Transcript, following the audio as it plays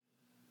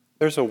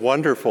There's a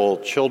wonderful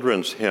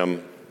children's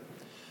hymn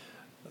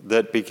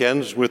that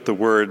begins with the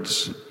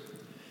words,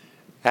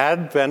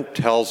 "Advent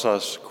tells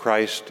us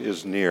Christ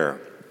is near."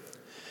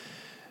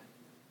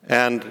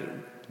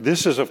 And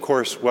this is, of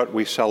course, what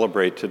we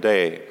celebrate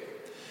today,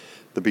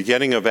 the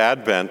beginning of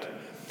Advent.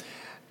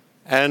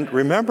 And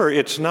remember,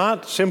 it's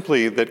not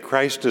simply that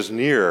Christ is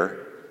near,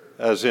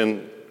 as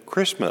in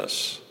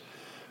Christmas,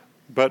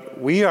 but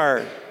we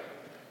are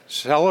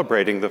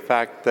celebrating the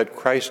fact that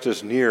Christ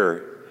is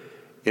near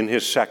in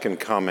his second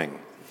coming.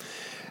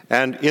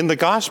 And in the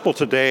gospel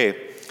today,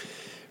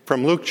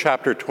 from Luke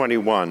chapter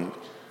 21,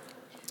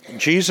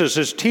 Jesus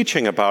is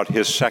teaching about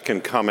his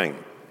second coming.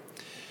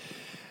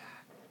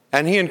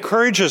 And he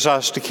encourages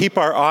us to keep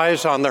our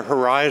eyes on the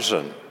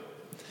horizon,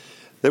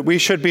 that we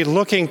should be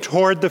looking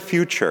toward the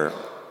future.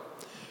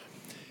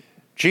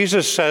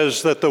 Jesus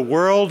says that the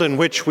world in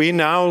which we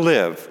now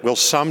live will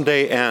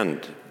someday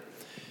end.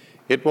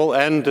 It will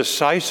end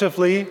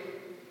decisively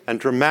and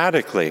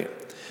dramatically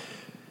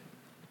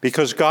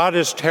because God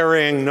is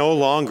tarrying no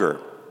longer.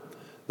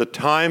 The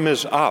time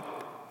is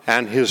up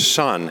and his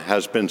Son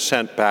has been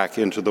sent back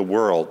into the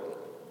world.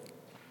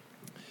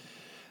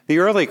 The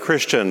early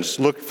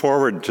Christians looked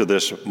forward to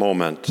this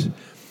moment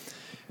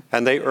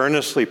and they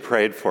earnestly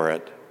prayed for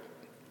it.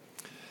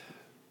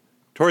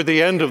 Toward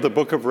the end of the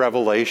book of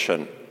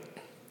Revelation,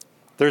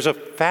 there's a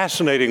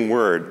fascinating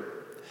word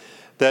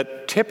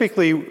that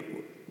typically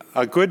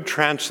a good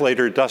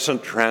translator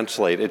doesn't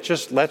translate. It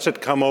just lets it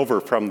come over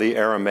from the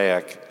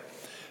Aramaic.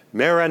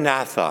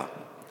 Maranatha.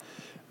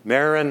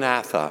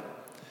 Maranatha.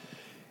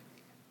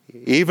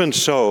 Even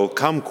so,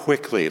 come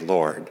quickly,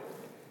 Lord.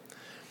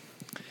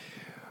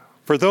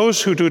 For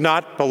those who do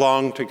not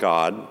belong to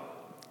God,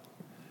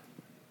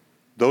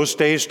 those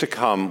days to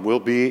come will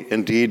be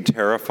indeed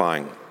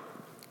terrifying.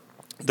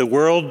 The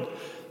world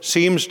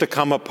seems to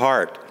come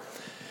apart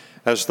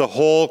as the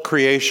whole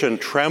creation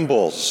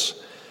trembles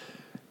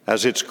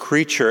as its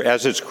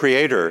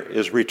creator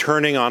is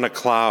returning on a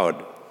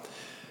cloud.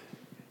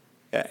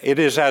 It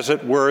is, as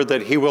it were,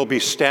 that he will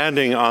be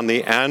standing on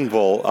the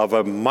anvil of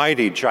a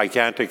mighty,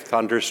 gigantic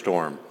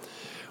thunderstorm,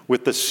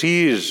 with the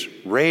seas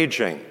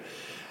raging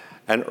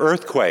and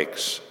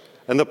earthquakes,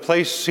 and the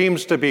place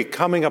seems to be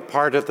coming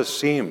apart at the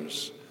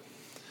seams.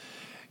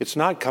 It's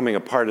not coming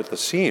apart at the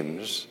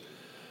seams.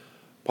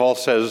 Paul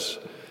says,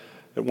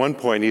 at one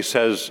point, he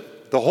says,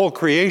 the whole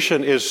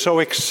creation is so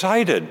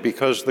excited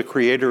because the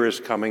Creator is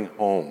coming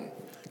home,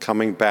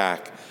 coming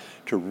back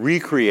to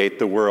recreate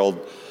the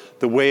world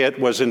the way it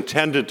was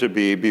intended to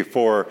be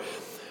before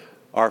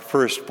our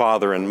first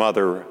father and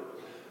mother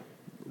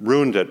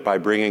ruined it by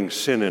bringing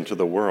sin into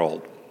the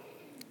world.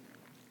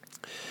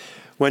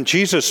 When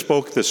Jesus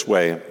spoke this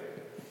way,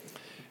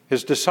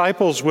 his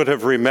disciples would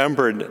have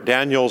remembered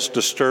Daniel's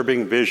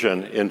disturbing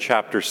vision in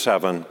chapter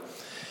 7.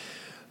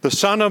 The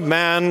Son of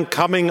Man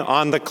coming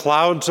on the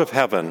clouds of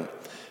heaven,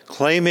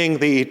 claiming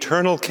the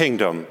eternal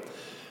kingdom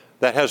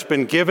that has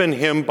been given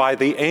him by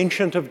the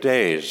Ancient of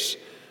Days,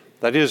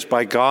 that is,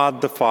 by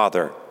God the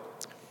Father.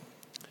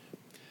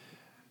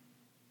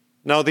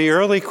 Now, the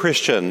early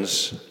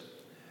Christians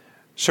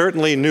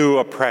certainly knew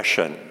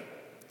oppression,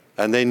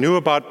 and they knew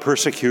about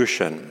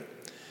persecution.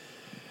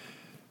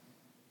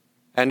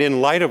 And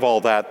in light of all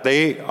that,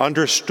 they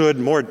understood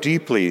more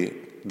deeply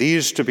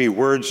these to be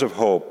words of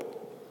hope.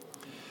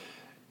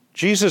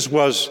 Jesus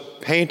was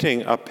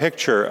painting a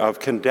picture of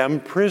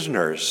condemned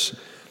prisoners,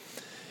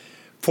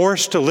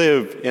 forced to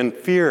live in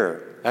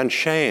fear and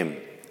shame,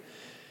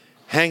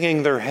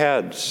 hanging their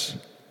heads.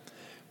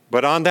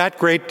 But on that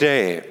great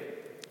day,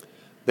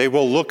 they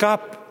will look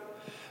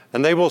up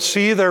and they will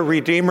see their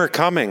Redeemer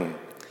coming,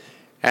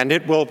 and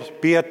it will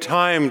be a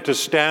time to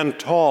stand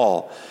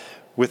tall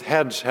with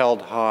heads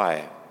held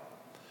high.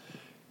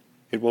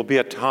 It will be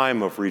a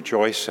time of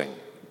rejoicing.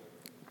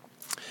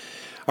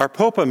 Our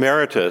Pope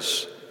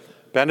Emeritus,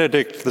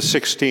 Benedict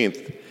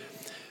XVI,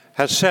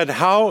 has said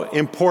how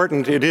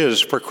important it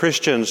is for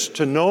Christians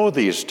to know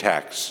these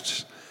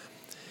texts.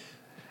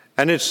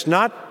 And it's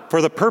not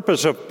for the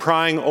purpose of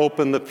prying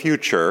open the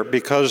future,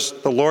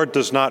 because the Lord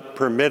does not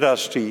permit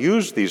us to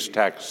use these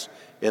texts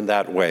in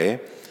that way,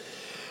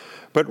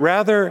 but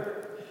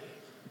rather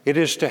it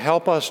is to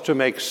help us to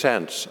make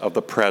sense of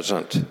the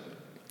present.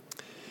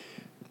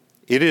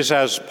 It is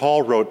as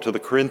Paul wrote to the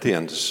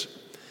Corinthians,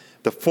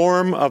 the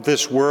form of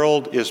this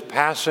world is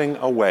passing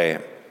away,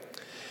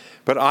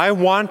 but I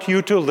want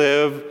you to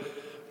live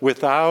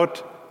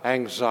without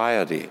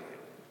anxiety.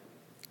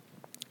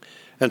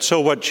 And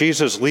so what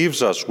Jesus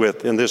leaves us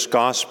with in this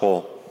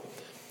gospel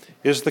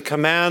is the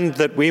command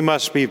that we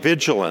must be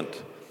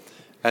vigilant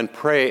and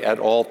pray at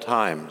all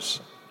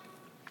times.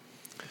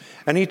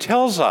 And he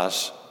tells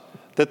us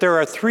that there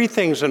are three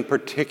things in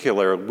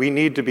particular we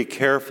need to be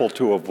careful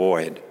to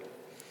avoid: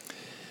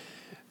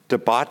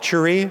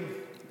 debauchery,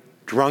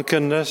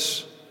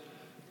 drunkenness,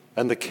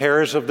 and the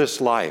cares of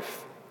this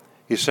life.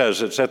 He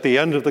says it's at the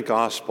end of the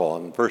gospel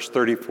in verse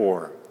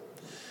 34.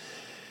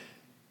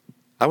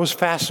 I was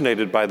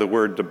fascinated by the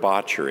word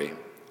debauchery,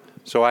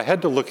 so I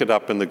had to look it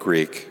up in the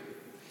Greek.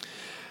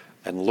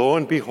 And lo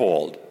and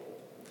behold,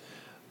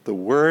 the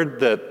word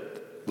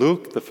that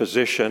Luke, the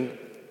physician,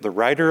 the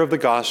writer of the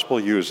gospel,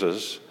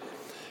 uses,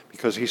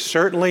 because he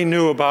certainly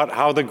knew about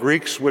how the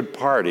Greeks would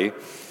party,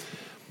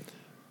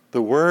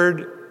 the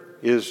word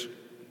is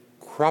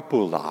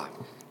crapula.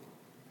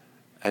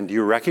 And do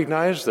you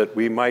recognize that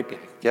we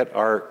might get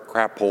our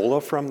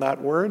crapola from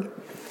that word?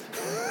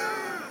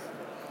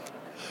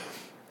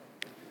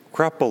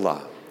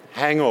 Crapula,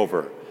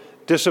 hangover,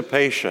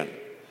 dissipation,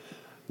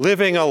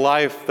 living a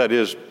life that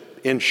is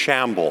in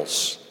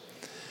shambles.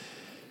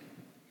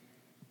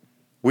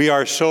 We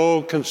are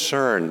so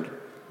concerned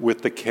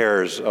with the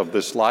cares of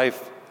this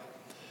life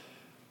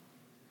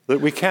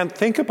that we can't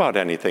think about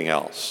anything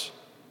else.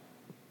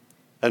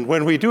 And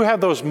when we do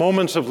have those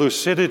moments of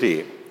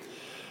lucidity,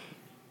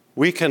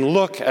 we can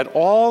look at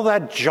all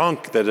that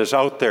junk that is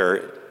out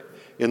there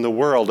in the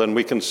world and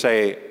we can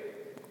say,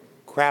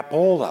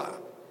 crapola.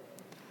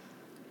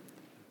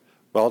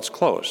 Well, it's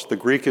close. The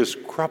Greek is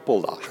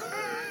crapula.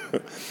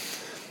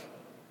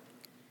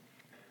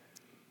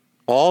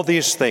 All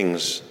these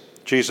things,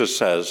 Jesus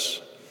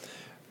says,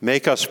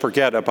 make us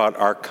forget about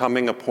our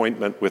coming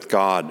appointment with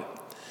God.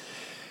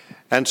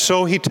 And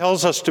so he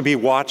tells us to be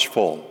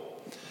watchful.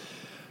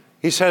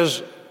 He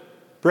says,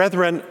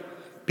 brethren,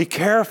 be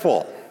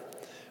careful.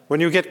 When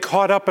you get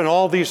caught up in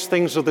all these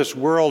things of this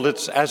world,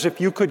 it's as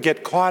if you could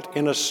get caught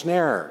in a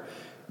snare,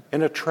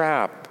 in a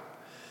trap.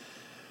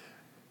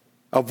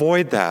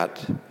 Avoid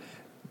that.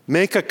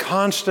 Make a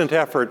constant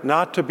effort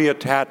not to be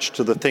attached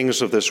to the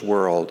things of this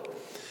world.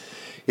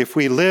 If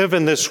we live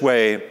in this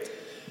way,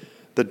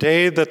 the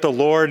day that the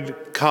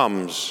Lord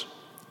comes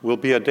will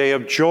be a day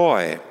of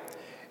joy.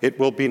 It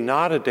will be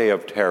not a day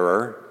of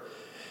terror.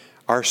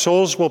 Our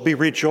souls will be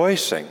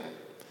rejoicing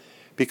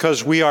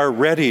because we are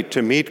ready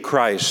to meet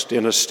Christ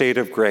in a state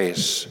of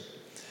grace.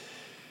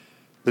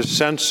 The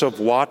sense of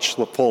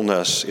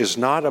watchfulness is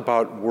not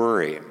about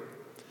worry.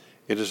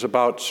 It is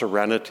about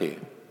serenity.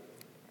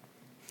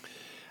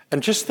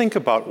 And just think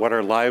about what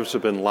our lives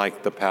have been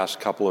like the past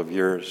couple of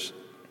years.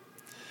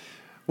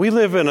 We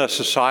live in a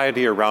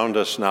society around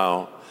us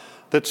now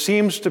that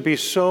seems to be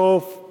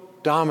so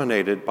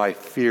dominated by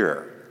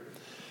fear.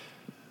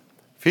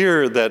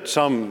 Fear that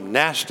some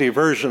nasty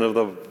version of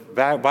the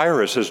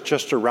virus is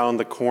just around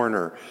the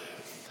corner,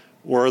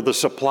 or the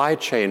supply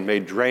chain may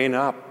drain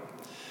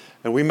up,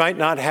 and we might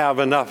not have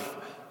enough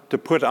to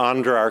put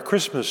under our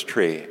Christmas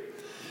tree.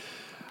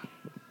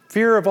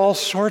 Fear of all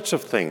sorts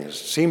of things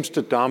seems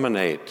to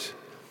dominate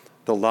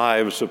the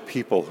lives of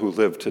people who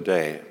live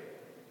today.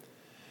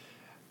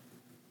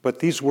 But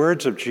these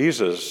words of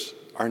Jesus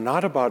are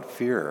not about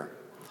fear.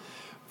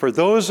 For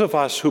those of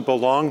us who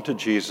belong to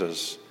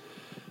Jesus,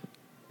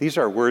 these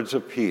are words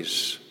of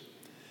peace.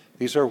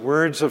 These are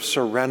words of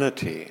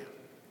serenity.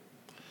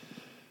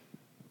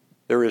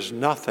 There is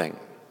nothing,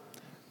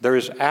 there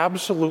is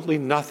absolutely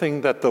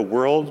nothing that the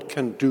world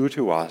can do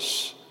to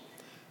us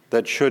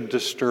that should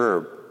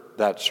disturb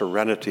that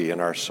serenity in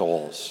our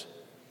souls.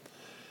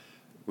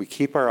 We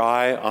keep our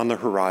eye on the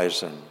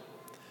horizon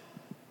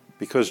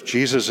because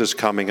Jesus is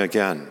coming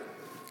again.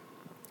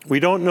 We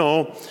don't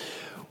know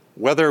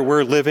whether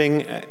we're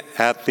living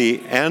at the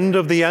end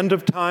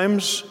of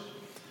times,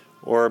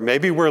 or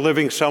maybe we're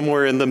living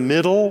somewhere in the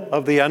middle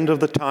of the end of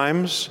the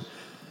times,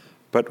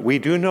 but we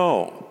do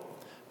know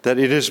that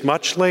it is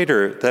much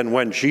later than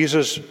when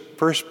Jesus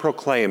first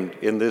proclaimed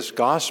in this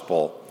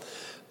gospel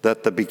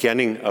that the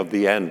beginning of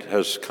the end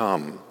has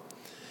come.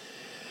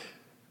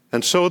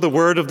 And so the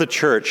word of the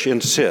church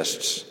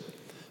insists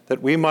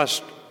that we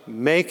must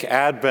make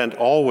Advent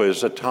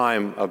always a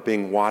time of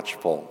being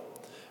watchful.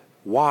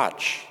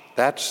 Watch.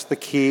 That's the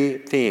key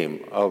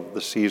theme of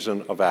the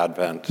season of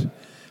Advent.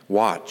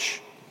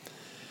 Watch.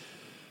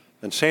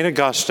 And St.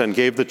 Augustine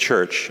gave the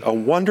church a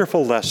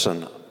wonderful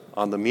lesson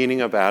on the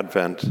meaning of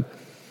Advent,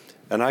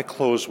 and I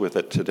close with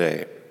it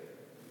today.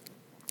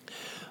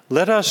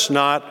 Let us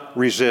not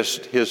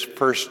resist his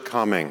first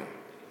coming,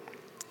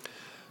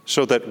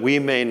 so that we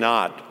may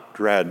not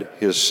dread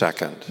his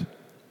second.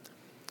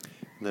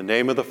 In the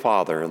name of the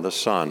Father, and the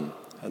Son,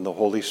 and the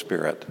Holy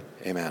Spirit,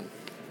 amen.